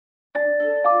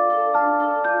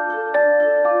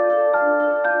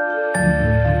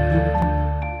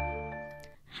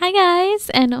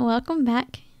and welcome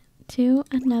back to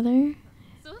another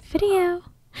video.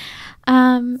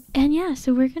 And yeah,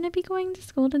 so we're gonna be going to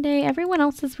school today. Everyone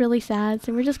else is really sad,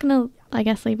 so we're just gonna, I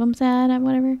guess, leave them sad and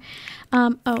whatever.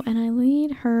 Oh, and I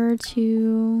lead her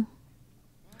to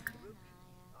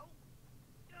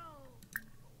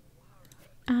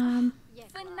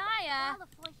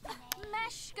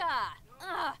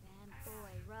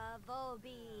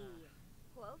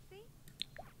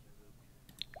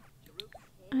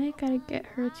I gotta get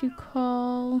her to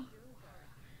call.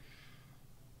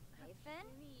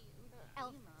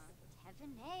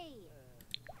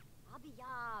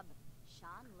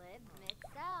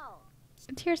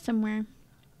 It's here somewhere.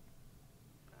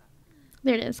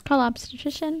 There it is. Call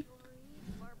obstetrician.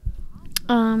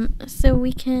 So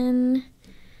we can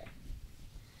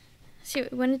see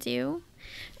what we want to do.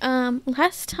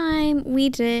 Last time we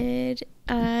did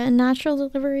natural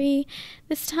delivery.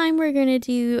 This time we're gonna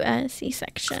do a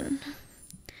C-section.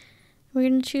 We're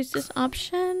gonna choose this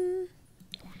option.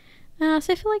 So I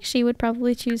feel like she would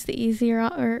probably choose the easier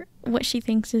or what she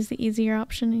thinks is the easier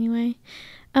option anyway.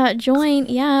 Join.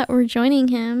 Yeah, we're joining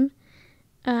him.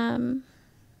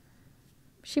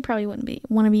 She probably wouldn't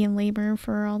want to be in labor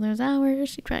for all those hours.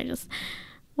 She'd probably just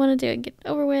want to do it and get it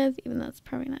over with, even though that's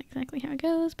probably not exactly how it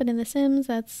goes. But in The Sims,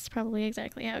 that's probably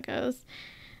exactly how it goes.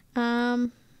 So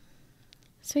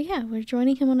yeah, we're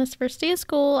joining him on his first day of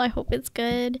school. I hope it's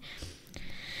good.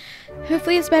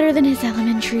 Hopefully it's better than his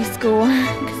elementary school,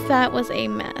 because that was a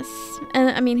mess. And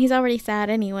I mean, he's already sad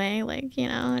anyway, like, you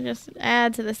know, just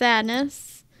add to the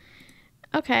sadness.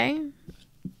 Okay.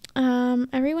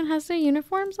 Everyone has their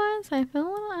uniforms on, so I feel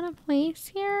a little out of place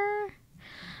here.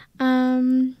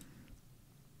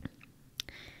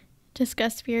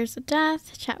 Discuss fears of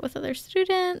death, chat with other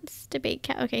students, debate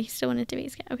cat. Okay, he's still in a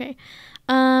debate cat. Okay.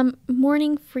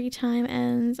 Morning free time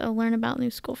ends. I'll learn about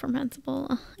new school from principal.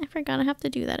 Oh, I forgot I have to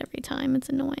do that every time. It's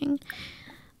annoying.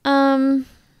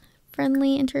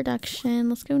 Friendly introduction.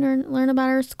 Let's go learn about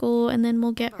our school, and then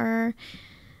we'll get our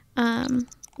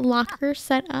locker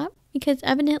set up, because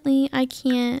evidently I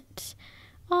can't.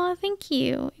 Oh, thank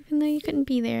you. Even though you couldn't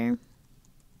be there.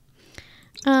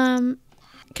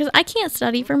 Because I can't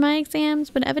study for my exams,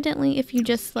 but evidently if you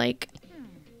just, like,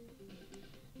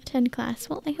 attend class.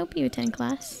 Well, I hope you attend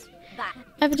class.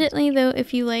 Evidently, though,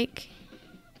 if you, like...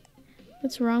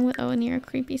 What's wrong with... Oh, and you're a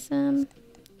creepy sim.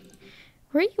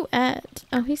 Where are you at?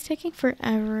 Oh, he's taking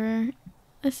forever.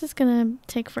 This is gonna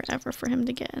take forever for him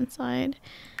to get inside.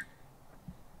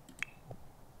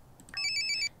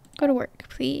 Go to work,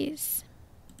 please.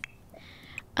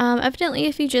 Evidently,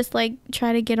 if you just, like,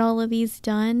 try to get all of these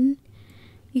done,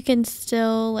 you can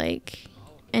still, like,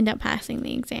 end up passing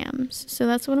the exams. So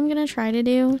that's what I'm gonna try to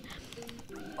do.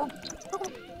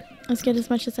 Let's get as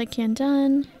much as I can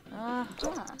done.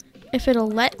 If it'll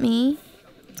let me.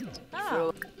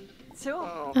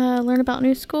 Learn about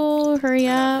new school. Hurry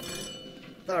up.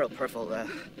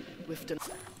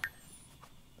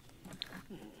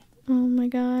 Oh my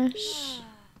gosh.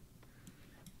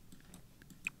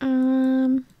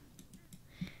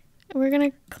 We're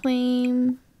gonna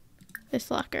claim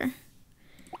this locker.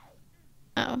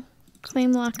 Oh,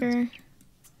 claim locker.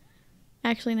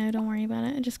 Actually, no, don't worry about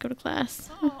it. I just go to class.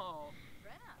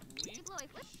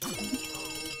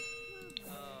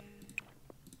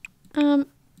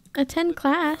 Attend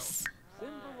class.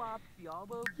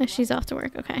 Oh, she's off to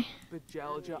work. Okay.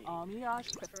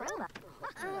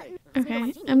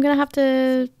 Okay, I'm gonna have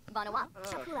to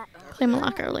claim a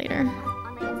locker later.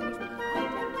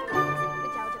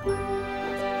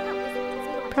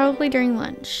 Probably during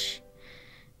lunch.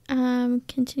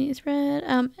 Continues read.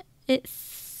 It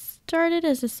started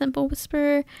as a simple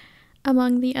whisper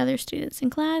among the other students in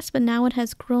class, but now it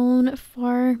has grown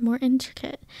far more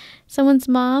intricate. Someone's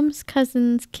mom's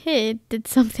cousin's kid did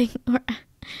something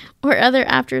or other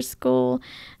after school.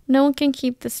 No one can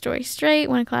keep the story straight.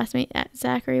 When a classmate asks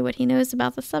Zachary what he knows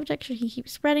about the subject, should he keep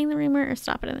spreading the rumor or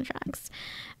stop it in the tracks?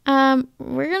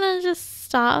 We're gonna just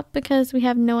stop because we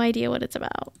have no idea what it's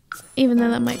about, even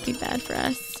though that might be bad for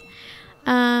us.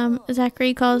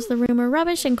 Zachary calls the rumor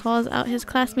rubbish and calls out his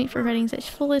classmate for writing such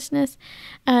foolishness.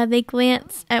 They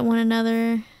glance at one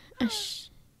another.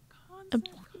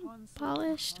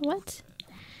 Abolished? What?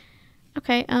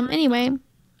 Okay, anyway.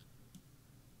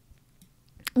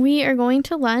 We are going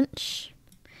to lunch.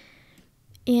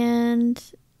 And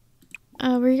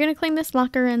we're going to claim this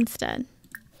locker instead.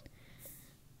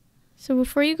 So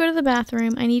before you go to the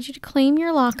bathroom, I need you to claim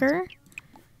your locker.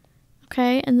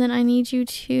 Okay, and then I need you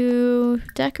to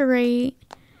decorate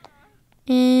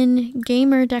in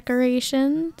gamer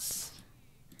decorations.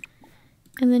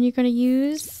 And then you're going to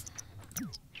use...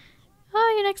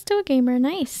 Oh, you're next to a gamer.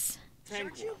 Nice.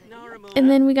 And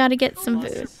then we gotta get some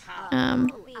food.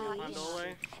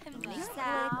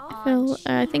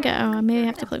 I think I maybe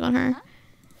have to click on her.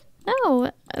 Oh,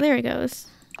 there he goes.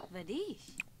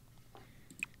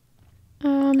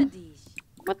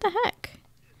 What the heck?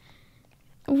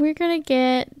 We're gonna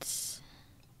get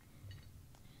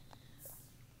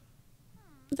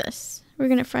this. We're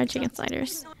gonna fried chicken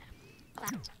sliders.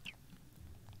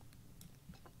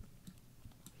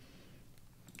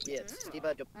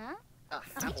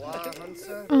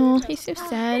 Oh, he's so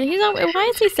sad.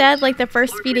 Why is he sad like the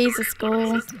first few days of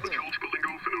school?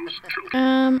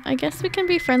 I guess we can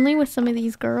be friendly with some of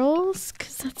these girls,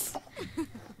 cause that's.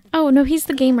 Oh no, he's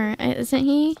the gamer, isn't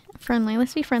he? Friendly.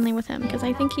 Let's be friendly with him, cause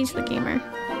I think he's the gamer.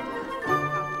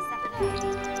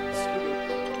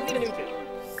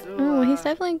 Oh, he's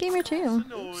definitely a gamer too.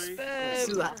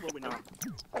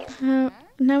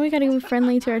 Now we gotta be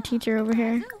friendly to our teacher over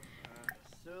here.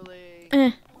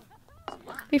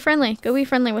 Be friendly. Go be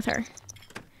friendly with her.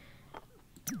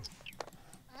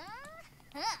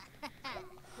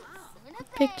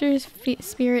 Victor's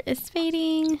spirit is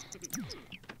fading.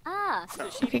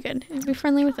 Okay, good. Be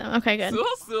friendly with them. Okay, good.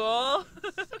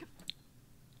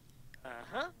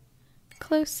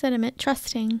 Close sentiment.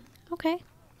 Trusting. Okay,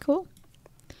 cool.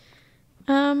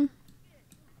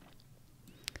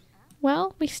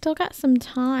 Well, we still got some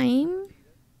time.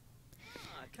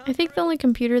 I think the only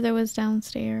computer that was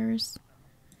downstairs.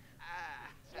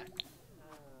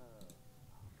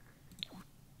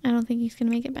 I don't think he's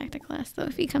gonna make it back to class though.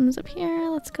 If he comes up here,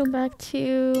 let's go back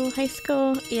to high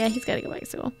school. Yeah, he's gotta go back to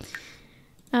school.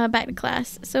 Back to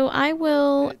class. So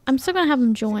I'm still gonna have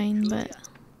him join, but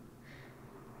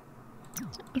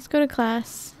let's go to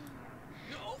class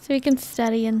so he can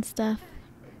study and stuff.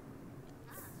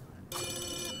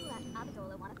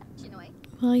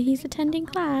 Well, he's attending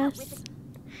class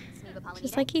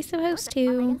just like he's supposed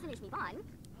to.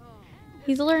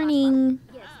 He's learning.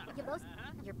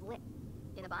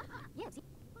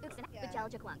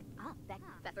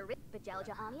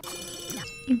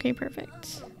 Okay,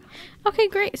 perfect. Okay,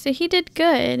 great. So he did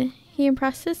good. He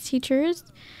impressed his teachers.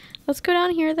 Let's go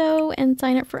down here though and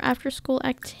sign up for after school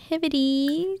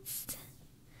activities.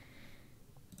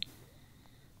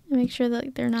 Make sure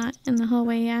that they're not in the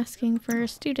hallway asking for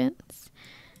students.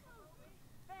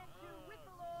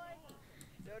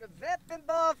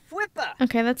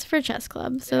 Okay, that's for chess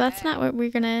club. So that's not what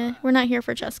we're not here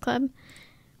for chess club.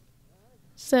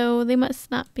 So they must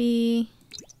not be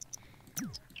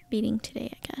beating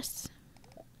today, I guess.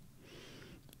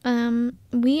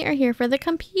 We are here for the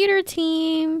computer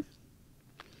team.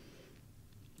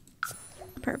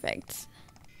 Perfect.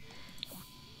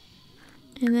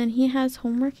 And then he has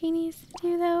homework he needs to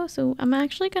do though. So I'm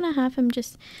actually gonna have him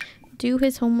just do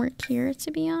his homework here,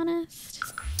 to be honest.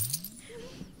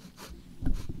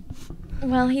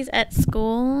 While he's at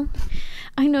school.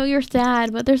 I know you're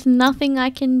sad, but there's nothing I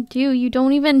can do. You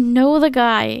don't even know the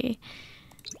guy.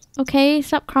 Okay?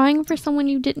 Stop crying for someone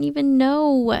you didn't even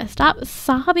know. Stop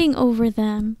sobbing over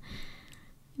them.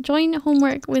 Join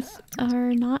homework with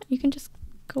or not. You can just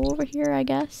go over here, I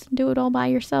guess. Do it all by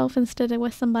yourself instead of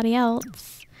with somebody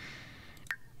else.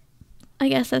 I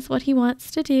guess that's what he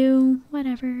wants to do.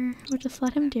 Whatever. We'll just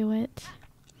let him do it.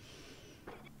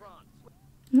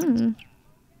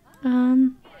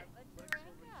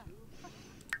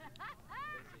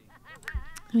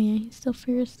 Oh yeah, he still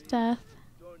fears death.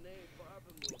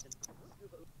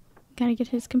 Gotta get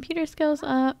his computer skills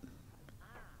up.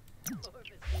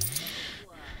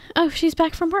 Oh, she's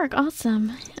back from work.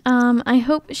 Awesome. I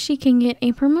hope she can get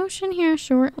a promotion here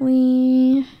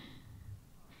shortly.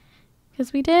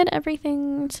 Because we did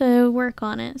everything to work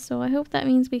on it. So I hope that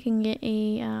means we can get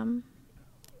a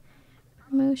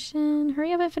promotion.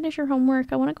 Hurry up and finish your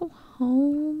homework. I want to go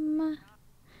home.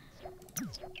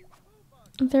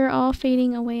 They're all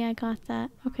fading away. I got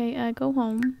that. Okay, go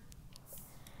home.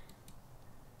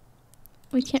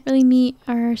 We can't really meet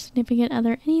our significant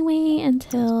other anyway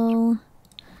until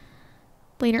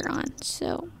later on.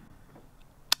 So,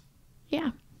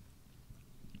 yeah.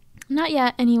 Not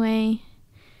yet, anyway.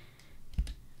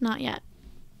 Not yet.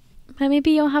 But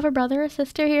maybe you'll have a brother or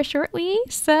sister here shortly.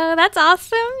 So, that's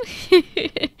awesome.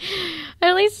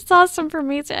 At least it's awesome for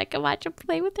me so I can watch them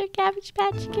play with their Cabbage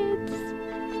Patch Kids.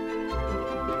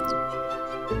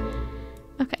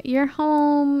 Okay, you're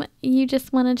home. You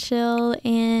just want to chill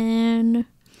and...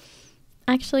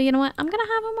 Actually, you know what? I'm going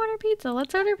to have them order pizza.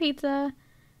 Let's order pizza.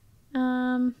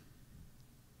 One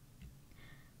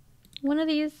of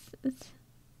these is...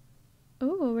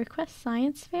 Ooh, request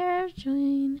science fair.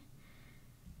 Join.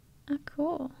 Oh,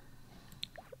 cool.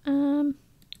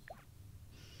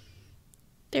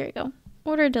 There you go.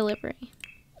 Order delivery.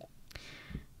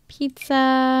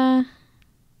 pizza.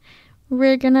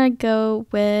 We're gonna go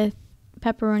with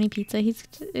pepperoni pizza.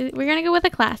 We're gonna go with a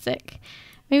classic.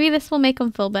 Maybe this will make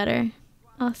him feel better.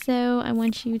 Also, I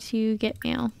want you to get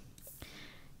mail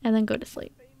and then go to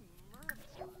sleep.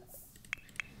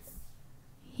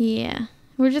 Yeah,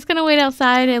 we're just gonna wait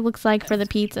outside. It looks like for the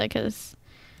pizza, cause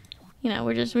you know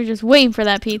we're just waiting for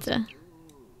that pizza.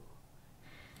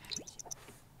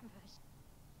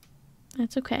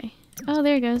 That's okay. Oh,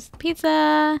 there it goes.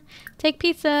 Pizza. Take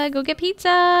pizza. Go get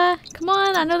pizza. Come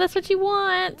on, I know that's what you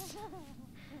want.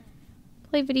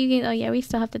 Play video games. Oh yeah, we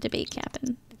still have to debate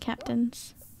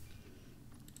captains.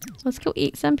 Let's go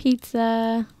eat some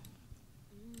pizza.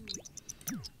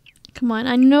 Come on,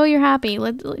 I know you're happy.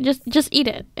 Just eat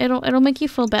it. It'll make you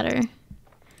feel better.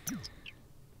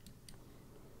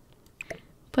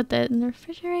 Put that in the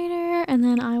refrigerator, and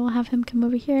then I will have him come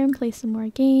over here and play some more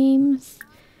games.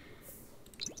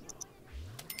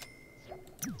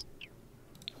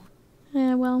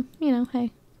 Well, you know,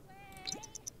 hey.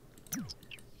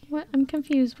 What? I'm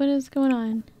confused. What is going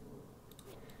on?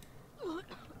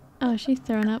 Oh, she's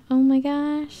throwing up. Oh my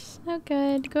gosh. No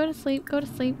good. Go to sleep. Go to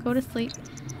sleep. Go to sleep.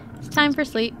 It's time for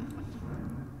sleep.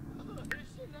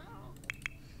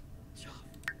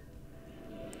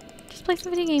 Just play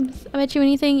some video games. I bet you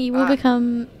anything, you will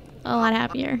become a lot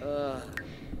happier.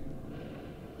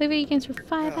 Play video games for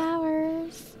 5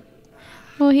 hours.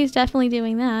 Well, he's definitely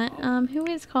doing that. Who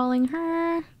is calling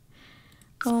her?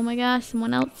 Oh my gosh,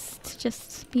 someone else to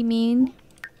just be mean.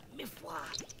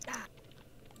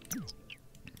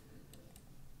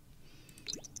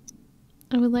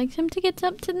 I would like him to get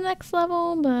up to the next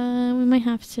level, but we might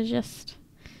have to just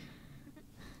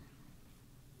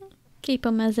keep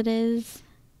him as it is.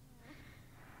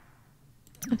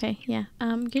 Okay, yeah.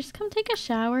 Just come take a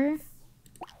shower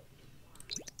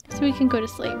so we can go to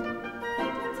sleep.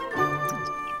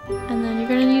 And then you're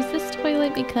gonna use this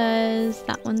toilet because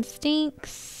that one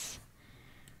stinks.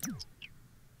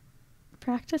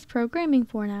 Practice programming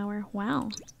for an hour.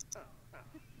 Wow.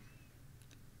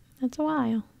 That's a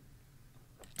while.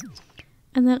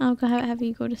 And then I'll go have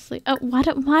you go to sleep. Oh, why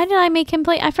did I make him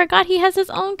play? I forgot he has his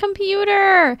own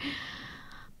computer.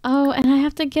 Oh, and I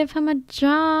have to give him a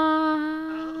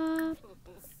job.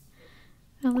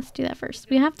 Oh, let's do that first.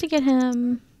 We have to get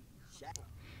him.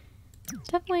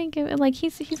 Definitely give it, like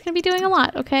he's gonna be doing a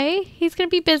lot, okay? He's gonna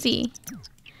be busy.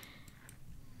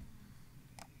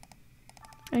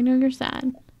 I know you're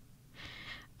sad.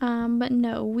 But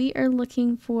no, we are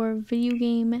looking for video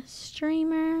game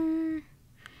streamer.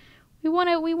 We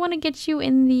wanna get you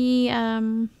in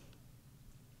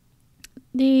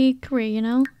the career, you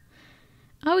know?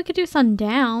 Oh, we could do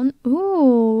sundown.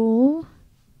 Ooh.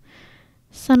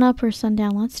 Sun up or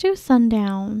sundown? Let's do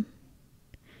sundown.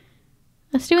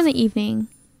 Let's do in the evening.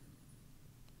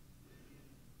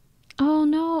 Oh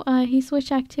no, he switched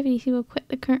activities. He will quit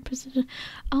the current position.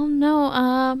 Oh no,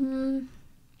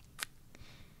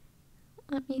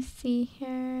 let me see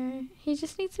here. He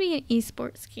just needs to be an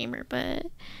esports gamer, but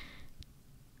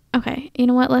okay, you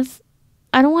know what?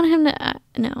 I don't want him to.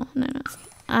 No.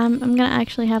 I'm gonna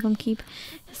actually have him keep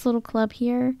his little club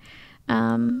here. So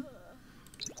I'm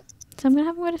gonna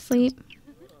have him go to sleep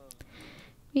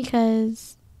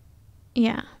because,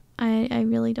 yeah, I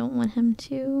really don't want him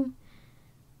to.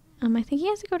 I think he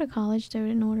has to go to college though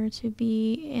in order to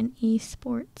be an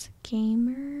esports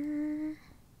gamer.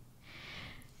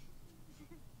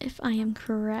 If I am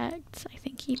correct, I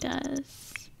think he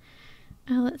does.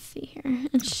 Let's see here.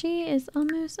 And she is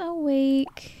almost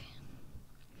awake.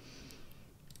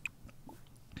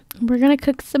 We're gonna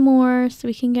cook some more so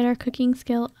we can get our cooking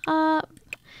skill up.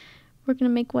 We're gonna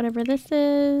make whatever this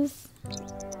is.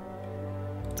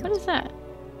 What is that?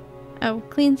 Oh,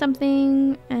 clean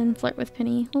something and flirt with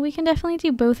Penny. Well, we can definitely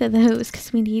do both of those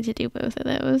because we need to do both of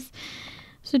those.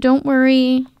 So don't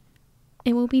worry.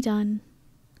 It will be done.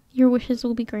 Your wishes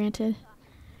will be granted.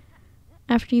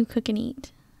 After you cook and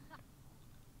eat.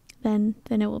 Then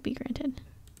it will be granted.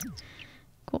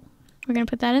 Cool. We're gonna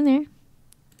put that in there.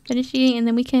 Finish eating, and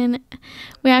then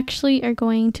we actually are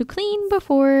going to clean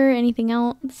before anything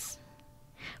else.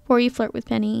 Before you flirt with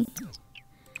Penny.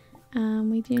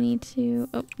 We do need to,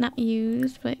 not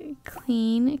use, but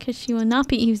clean, because she will not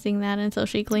be using that until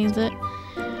she cleans it.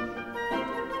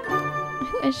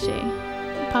 Who is she?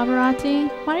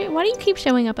 Paparazzi? Why do you keep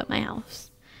showing up at my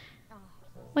house?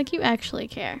 Like you actually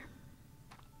care.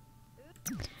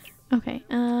 Okay,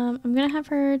 I'm gonna have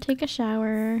her take a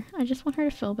shower. I just want her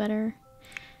to feel better.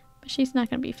 But she's not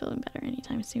gonna be feeling better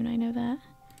anytime soon, I know that.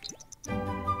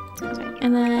 Okay,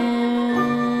 and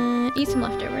then eat some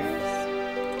leftovers.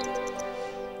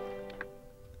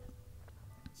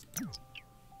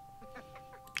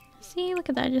 look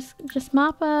at that. Just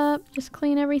mop up. Just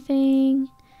clean everything.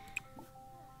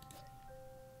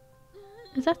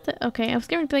 Is that the... Okay, I was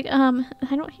going to be like,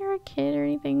 I don't hear a kid or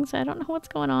anything, so I don't know what's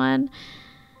going on.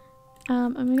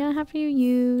 I'm gonna have you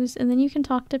use, and then you can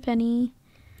talk to Penny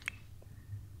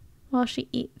while she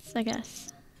eats, I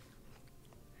guess.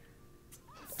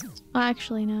 Well,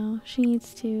 actually, no. She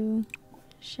needs to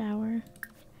shower.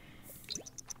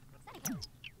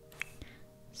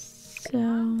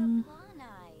 So...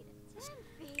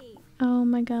 Oh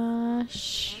my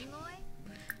gosh.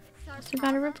 So we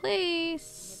gotta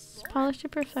replace. Polish to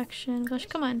perfection. Gosh,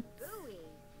 come on.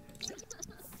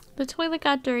 The toilet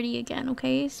got dirty again,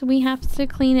 okay? So we have to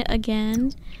clean it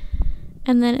again.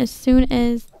 And then as soon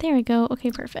as... There we go. Okay,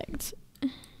 perfect.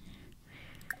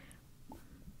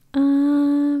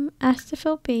 Ask to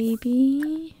fill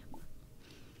baby.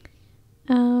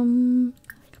 Complain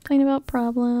about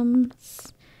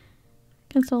problems.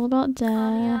 Console about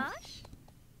death.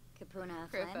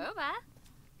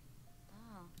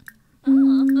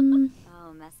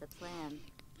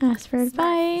 Ask for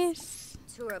advice.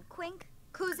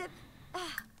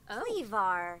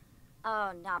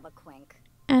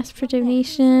 Ask for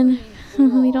donation.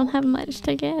 We don't have much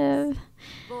to give.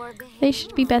 They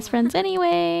should be best friends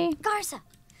anyway.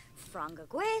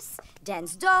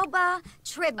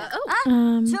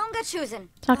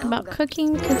 Talk about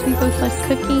cooking because we both like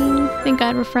cooking. Thank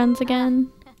God we're friends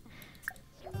again.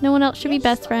 No one else should be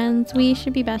best friends. We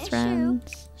should be best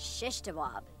friends.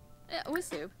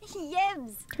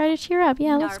 Try to cheer up.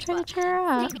 Yeah, let's try to cheer her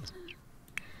up.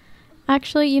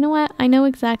 Actually, you know what? I know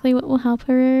exactly what will help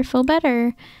her feel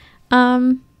better.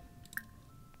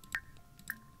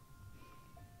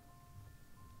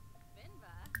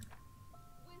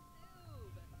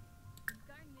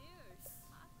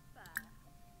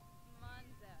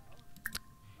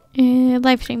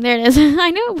 Live stream. There it is.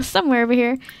 I knew it was somewhere over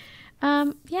here.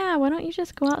 Yeah, why don't you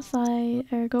just go outside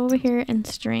or go over here and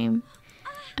stream?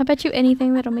 I bet you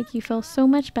anything that'll make you feel so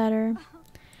much better.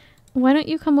 Why don't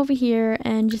you come over here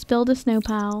and just build a snow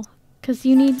pile? Because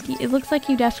you need, it looks like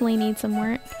you definitely need some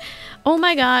work. Oh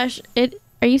my gosh,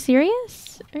 are you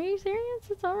serious? Are you serious?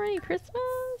 It's already Christmas?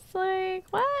 Like,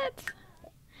 what?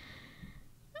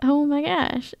 Oh my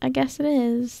gosh, I guess it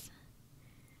is.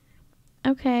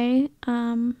 Okay,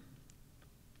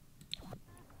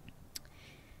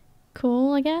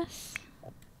 cool, I guess.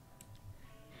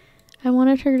 I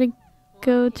wanted her to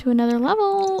go to another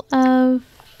level of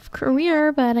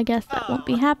career, but I guess that won't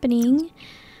be happening.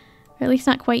 Or at least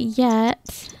not quite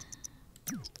yet.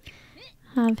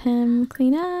 Have him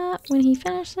clean up when he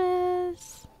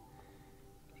finishes.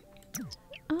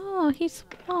 Oh, that's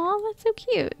so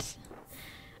cute.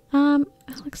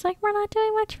 Looks like we're not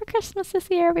doing much for Christmas this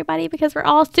year, everybody, because we're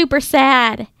all super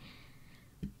sad.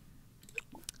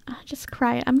 Just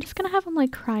cry it. I'm just gonna have him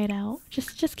like cry it out.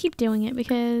 Just keep doing it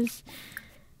because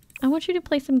I want you to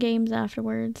play some games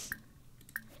afterwards.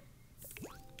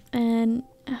 And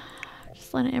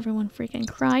just letting everyone freaking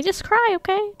cry. Just cry,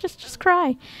 okay? Just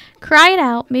cry. Cry it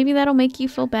out. Maybe that'll make you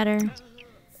feel better.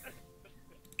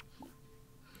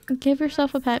 Give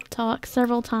yourself a pep talk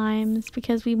several times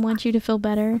because we want you to feel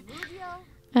better.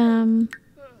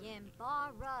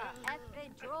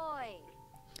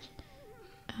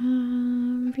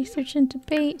 Research and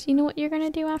debate. You know what you're gonna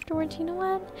do afterwards? You know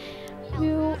what?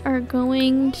 You are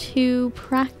going to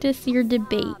practice your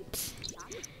debate.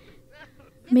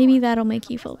 Maybe that'll make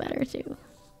you feel better too.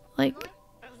 Like,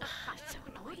 it's so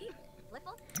annoying.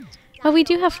 Oh, we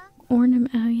do have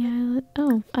ornament. Oh yeah.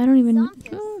 Oh, I don't even.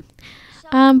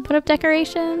 Put up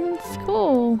decorations.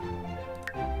 Cool.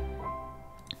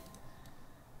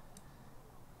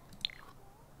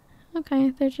 Okay,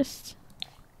 they're just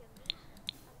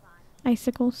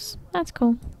icicles. That's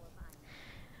cool.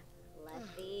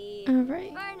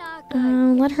 Alright.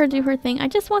 Let her do her thing. I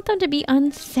just want them to be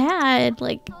unsad.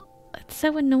 Like, it's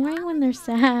so annoying when they're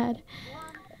sad.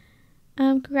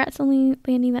 Congrats on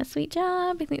landing that sweet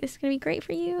job. I think this is going to be great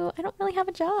for you. I don't really have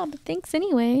a job. Thanks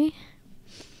anyway.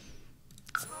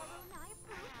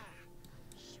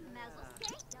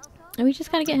 And we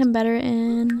just got to get him better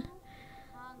in...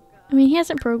 I mean, he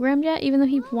hasn't programmed yet, even though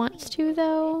he wants to,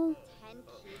 though.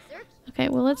 Okay,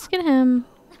 well, let's get him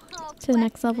to the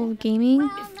next level of gaming.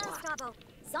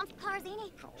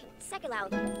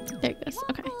 There it goes.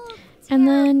 Okay. And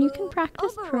then you can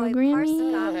practice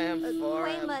programming.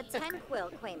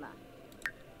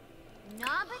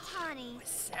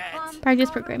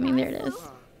 Practice programming. There it is.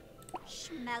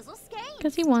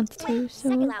 Because he wants to, so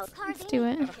let's do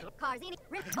it.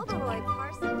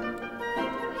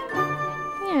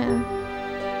 Yeah.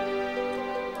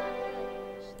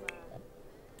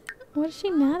 What is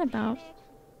she mad about?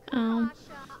 Oh.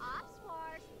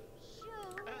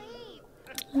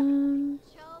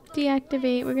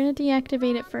 Deactivate. We're gonna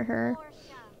deactivate it for her.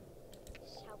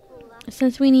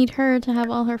 Since we need her to have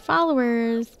all her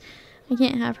followers, I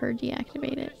can't have her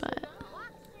deactivate it, but,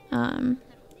 oh,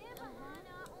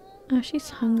 she's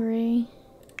hungry.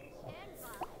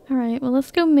 Alright, well,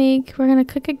 let's go make, we're gonna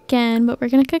cook again, but we're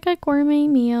gonna cook a gourmet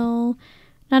meal.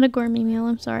 Not a gourmet meal,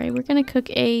 I'm sorry. We're gonna cook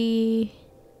a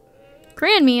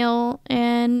grand meal,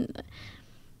 and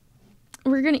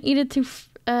we're gonna eat it to,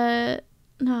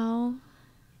 no.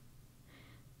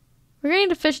 We're gonna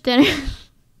eat a fish dinner.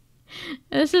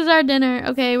 This is our dinner.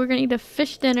 Okay, we're gonna eat a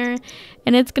fish dinner,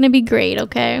 and it's gonna be great,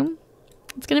 okay?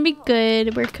 It's gonna be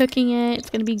good. We're cooking it. It's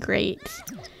gonna be great.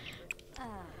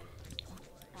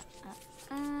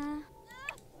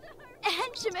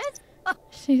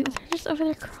 See, they're just over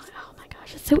there crying. Oh my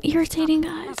gosh, it's so irritating,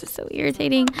 guys. It's so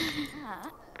irritating.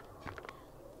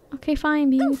 Okay, fine,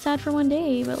 being sad for one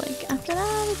day, but like after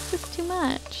that, it's just too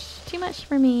much. Too much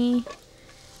for me.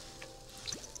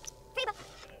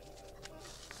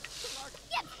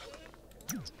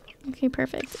 Okay,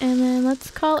 perfect. And then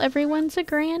let's call everyone's a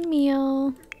grand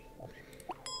meal.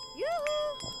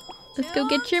 Let's go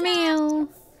get your meal.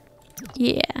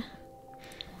 Yeah.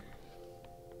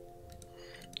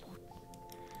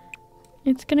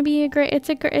 It's gonna be a great, it's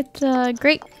a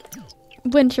great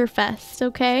winter fest,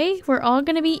 okay? We're all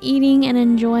gonna be eating and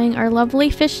enjoying our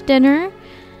lovely fish dinner.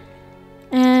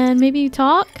 And maybe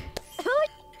talk?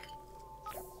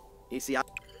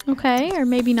 Okay, or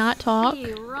maybe not talk.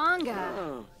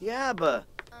 Oh, yeah, but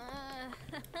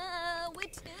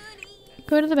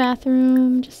Go to the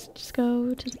bathroom. Just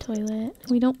go to the toilet.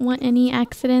 We don't want any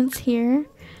accidents here.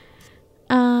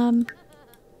 You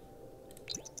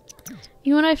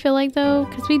know what I feel like though?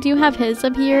 Because we do have his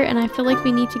up here, and I feel like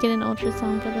we need to get an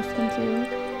ultrasound for this one too.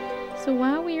 So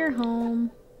while we are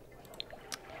home,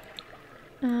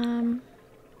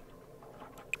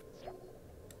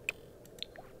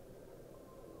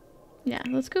 yeah,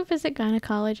 let's go visit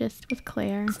gynecologist with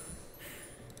Claire.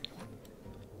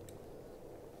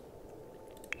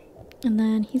 And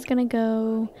then he's gonna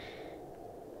go...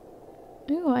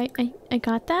 Ooh, I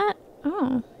got that?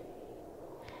 Oh.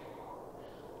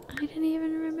 I didn't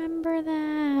even remember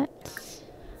that.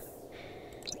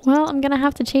 Well, I'm gonna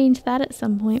have to change that at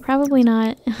some point. Probably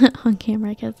not on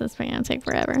camera, because this is gonna take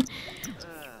forever.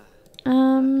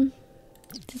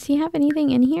 Does he have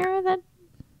anything in here that...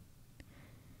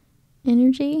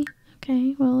 Energy?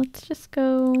 Okay, well, let's just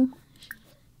go...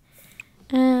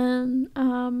 And,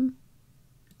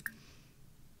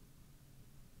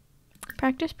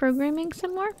 practice programming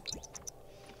some more.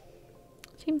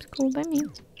 Seems cool by me.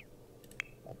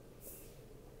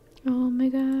 Oh my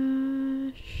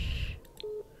gosh.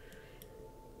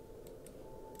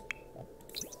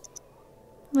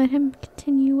 Let him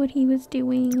continue what he was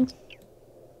doing.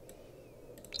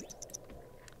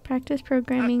 Practice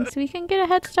programming so we can get a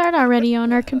head start already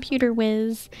on our computer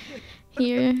whiz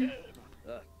here.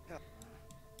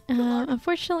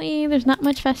 Unfortunately, there's not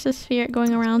much festive spirit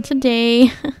going around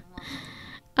today.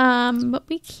 But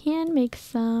we can make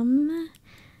some.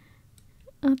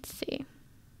 Let's see.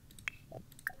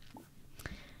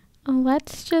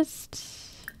 Let's just...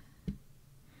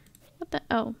 What the...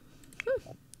 Oh.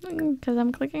 Because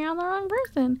I'm clicking on the wrong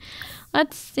person.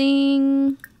 Let's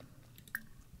sing...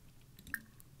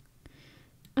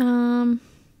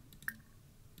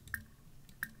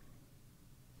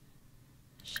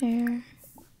 Share.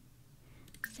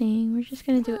 Sing. We're just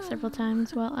gonna do it several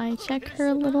times while I check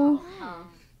her little...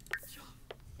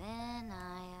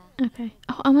 Okay.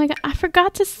 Oh my god, I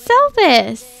forgot to sell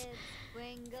this!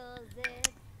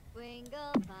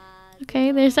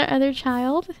 Okay, there's our other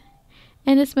child.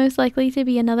 And it's most likely to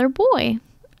be another boy.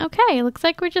 Okay, looks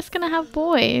like we're just gonna have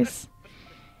boys.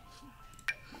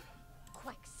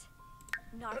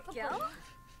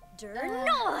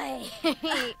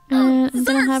 And I'm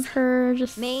gonna have her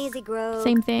just same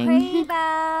thing.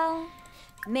 Oh,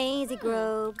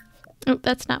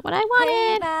 that's not what I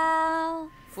wanted.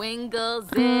 Swingle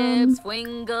zips,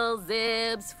 swingle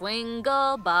zips,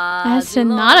 swingle bob. As to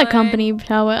not accompany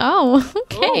power. Oh,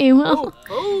 okay, well.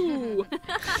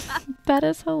 That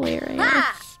is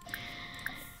hilarious.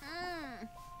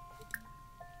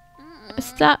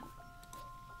 Stop.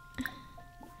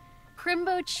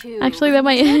 Crimbo chew. Actually, that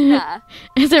might...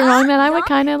 Is it wrong that I would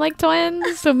kind of like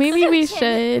twins? So maybe we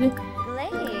should.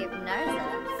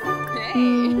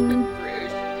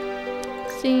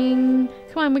 Sing.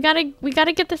 Come on, we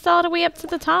gotta get this all the way up to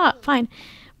the top. Fine.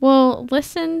 Well,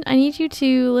 listen. I need you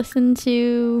to listen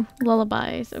to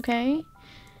lullabies, okay?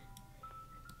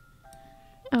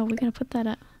 Oh, we gotta put that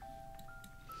up.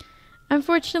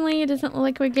 Unfortunately, it doesn't look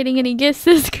like we're getting any gifts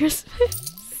this Christmas.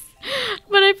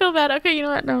 But I feel bad. Okay, you know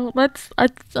what? No, let's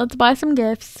buy some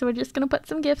gifts. So we're just gonna put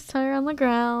some gifts here on the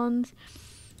ground.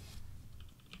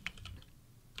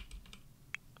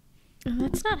 Oh,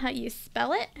 that's not how you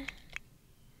spell it.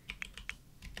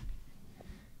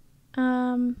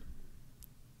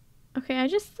 Okay, I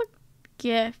just looked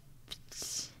gift.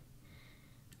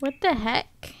 What the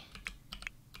heck?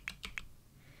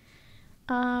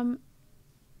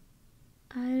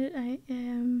 I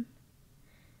am.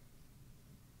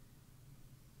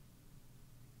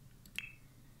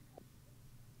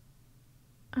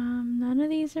 None of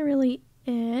these are really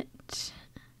it.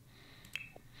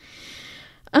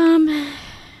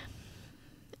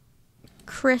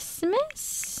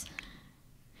 Christmas?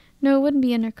 No, it wouldn't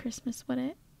be under Christmas, would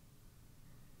it?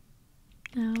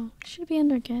 No, it should be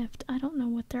under gift. I don't know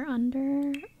what they're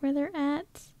under, where they're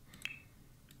at.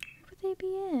 Where would they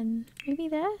be in? Maybe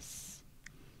this?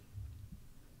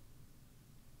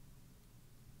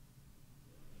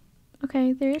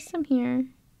 Okay, there is some here.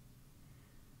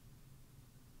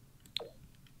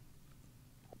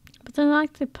 But they're not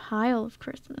like the pile of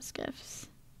Christmas gifts.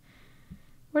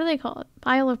 What do they call it?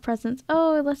 Pile of presents.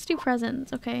 Oh, let's do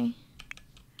presents. Okay.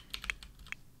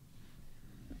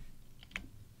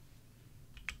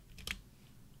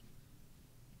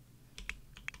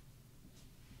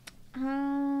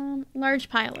 Large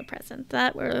pile of presents.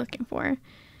 That we're looking for.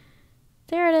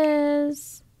 There it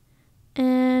is.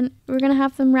 And we're gonna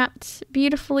have them wrapped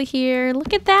beautifully here.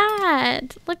 Look at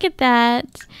that. Look at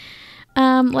that.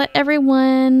 Let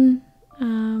everyone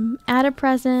add a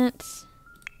present.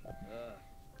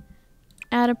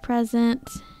 Add a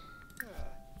present.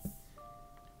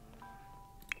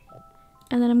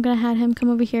 And then I'm gonna have him come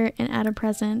over here and add a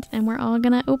present. And we're all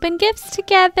gonna open gifts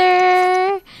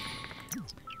together.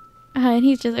 And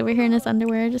he's just over here in his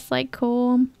underwear, just like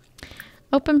cool.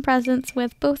 Open presents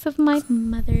with both of my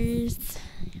mothers.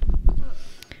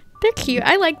 They're cute.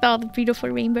 I like all the beautiful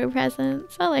rainbow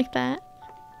presents. I like that.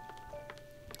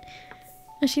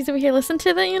 And she's over here. Listen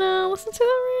to the, listen to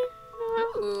the.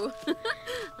 Ooh.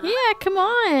 Yeah, come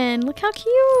on. Look how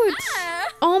cute.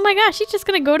 Oh my gosh, he's just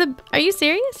gonna go to. Are you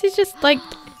serious? He's just like.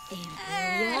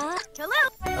 Hello.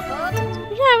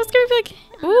 Yeah, I was gonna be like,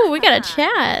 ooh, we got a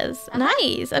Chaz.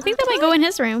 Nice. I think that might go in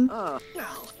his room. Oh,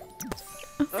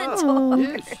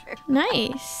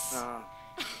 nice.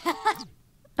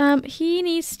 He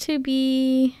needs to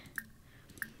be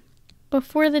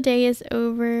before the day is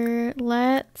over.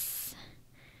 Let's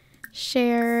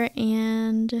share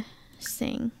and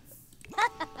sing.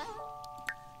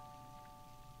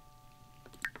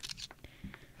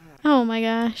 Oh my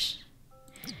gosh.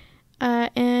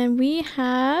 And we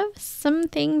have some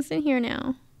things in here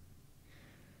now.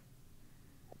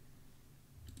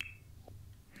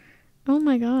 Oh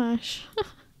my gosh.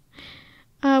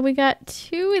 We got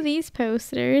 2 of these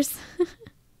posters.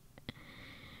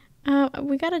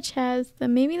 We got a Chaz.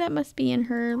 Maybe that must be in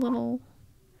her little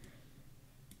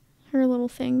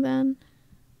thing then.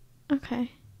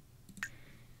 Okay.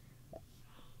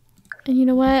 And you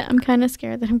know what? I'm kind of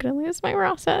scared that I'm gonna lose my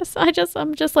process. I'm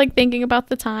just like thinking about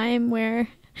the time where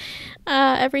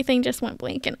everything just went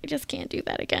blank and I just can't do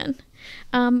that again.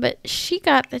 But she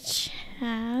got the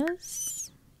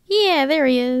Chaz. Yeah, there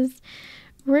he is.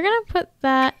 We're gonna put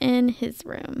that in his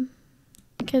room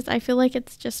because I feel like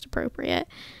it's just appropriate.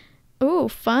 Oh,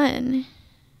 fun.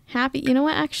 Happy. You know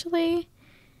what, actually?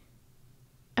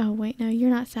 Oh, wait, no, you're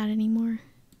not sad anymore.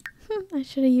 I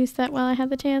should have used that while I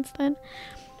had the chance then.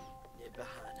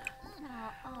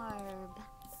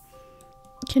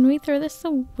 Can we throw this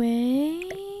away?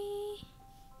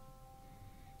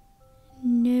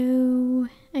 No.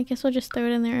 I guess we'll just throw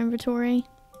it in their inventory.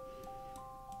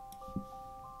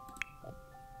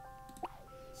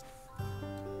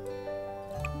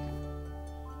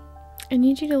 I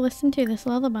need you to listen to this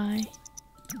lullaby.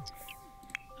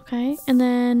 Okay, and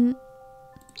then...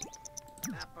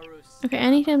 Okay, I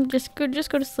need him just go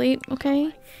to sleep,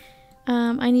 okay?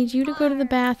 I need you to go to the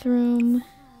bathroom.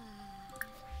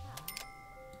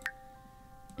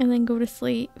 And then go to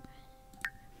sleep.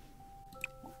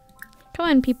 Come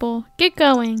on, people. Get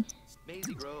going.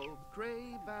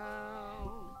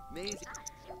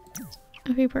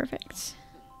 Okay, perfect.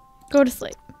 Go to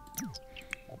sleep.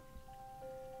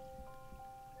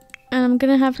 And I'm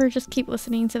gonna have her just keep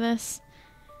listening to this.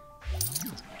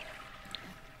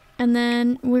 And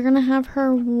then we're gonna have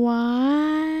her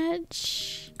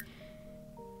watch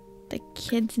the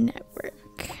Kids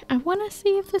Network. I wanna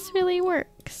see if this really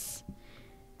works.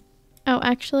 Oh,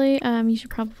 actually, you should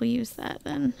probably use that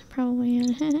then. Probably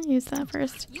use that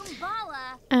first.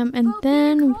 And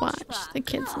then watch the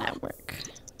Kids Network.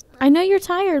 I know you're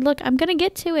tired. Look, I'm gonna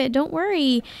get to it. Don't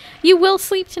worry. You will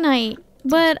sleep tonight.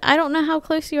 But I don't know how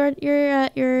close you are. You're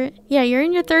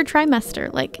in your 3rd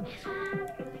trimester. Like,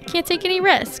 can't take any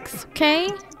risks, okay?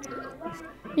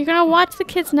 You're gonna watch the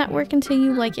Kids Network until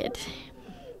you like it.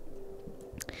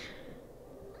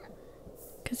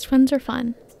 Because twins are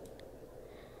fun.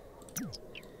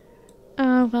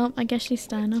 Oh, well, I guess she's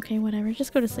done. Okay, whatever.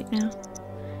 Just go to sleep now.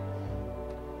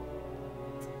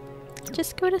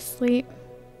 Just go to sleep.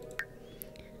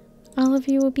 All of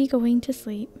you will be going to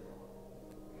sleep.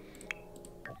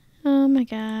 Oh my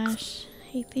gosh. I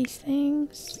hate these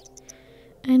things.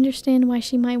 I understand why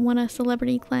she might want a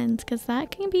celebrity cleanse, because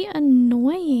that can be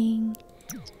annoying.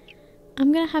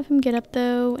 I'm gonna have him get up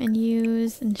though and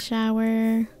use and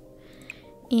shower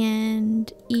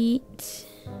and eat.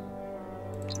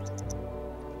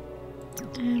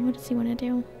 And what does he want to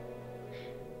do?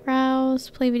 Browse,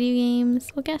 play video games.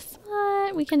 Well, guess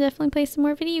what? We can definitely play some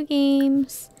more video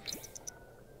games.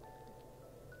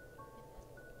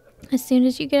 As soon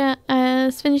as you get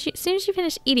as soon as you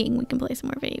finish eating, we can play some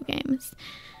more video games.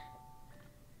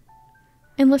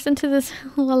 And listen to this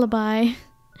lullaby.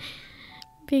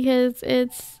 Because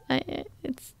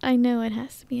I know it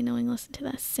has to be annoying to listen to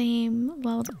that same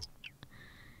lullaby.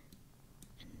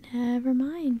 Never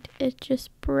mind. It just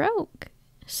broke.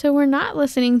 So we're not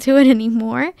listening to it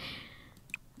anymore.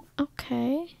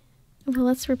 Okay. Well,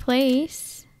 let's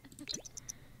replace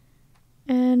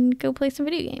and go play some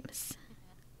video games.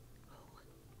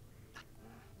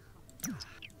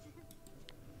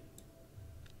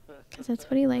 Because that's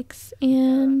what he likes.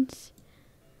 And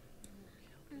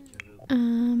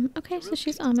okay, so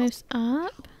she's almost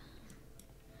up.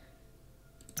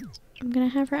 I'm gonna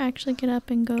have her actually get up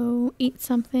and go eat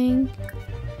something.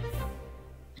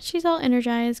 She's all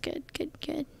energized. Good, good,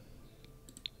 good.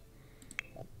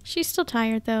 She's still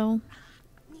tired though.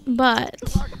 But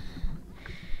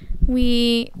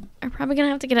we are probably gonna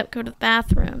have to get up, go to the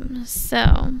bathroom.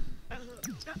 So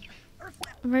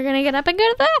we're gonna get up and go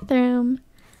to the bathroom.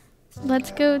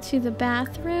 Let's go to the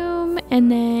bathroom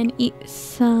and then eat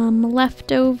some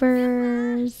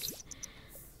leftovers.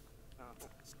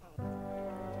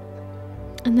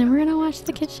 And then we're gonna watch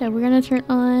the kids show. We're gonna turn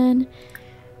on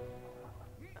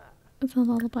the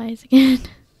lullabies again.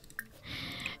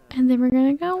 And then we're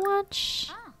gonna go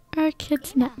watch our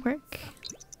Kids Network.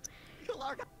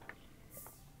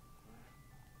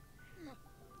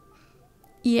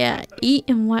 Yeah, eat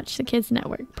and watch the Kids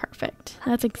Network. Perfect.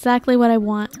 That's exactly what I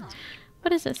want.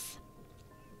 What is this?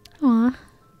 Aw.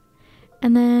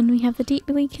 And then we have the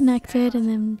deeply connected and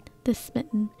then the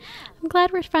smitten. I'm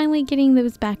glad we're finally getting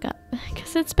those back up.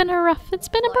 Because it's been a rough,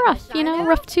 you know,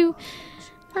 rough few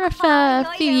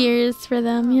years for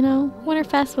them, you know.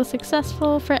 Winterfest was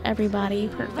successful for everybody.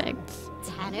 Perfect.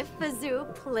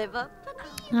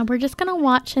 Now we're just gonna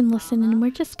watch and listen, and we're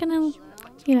just gonna,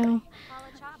 you know,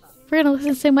 we're gonna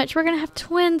listen so much. We're gonna have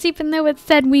twins, even though it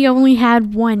said we only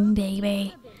had one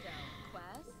baby.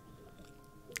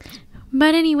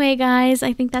 But anyway, guys,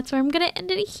 I think that's where I'm gonna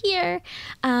end it here.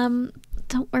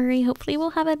 Don't worry, hopefully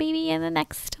we'll have a baby in the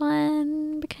next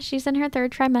one because she's in her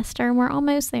 3rd trimester and we're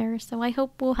almost there. So I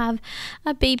hope we'll have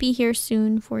a baby here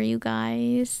soon for you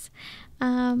guys.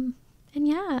 And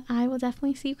yeah, I will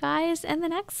definitely see you guys in the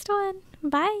next one.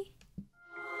 Bye.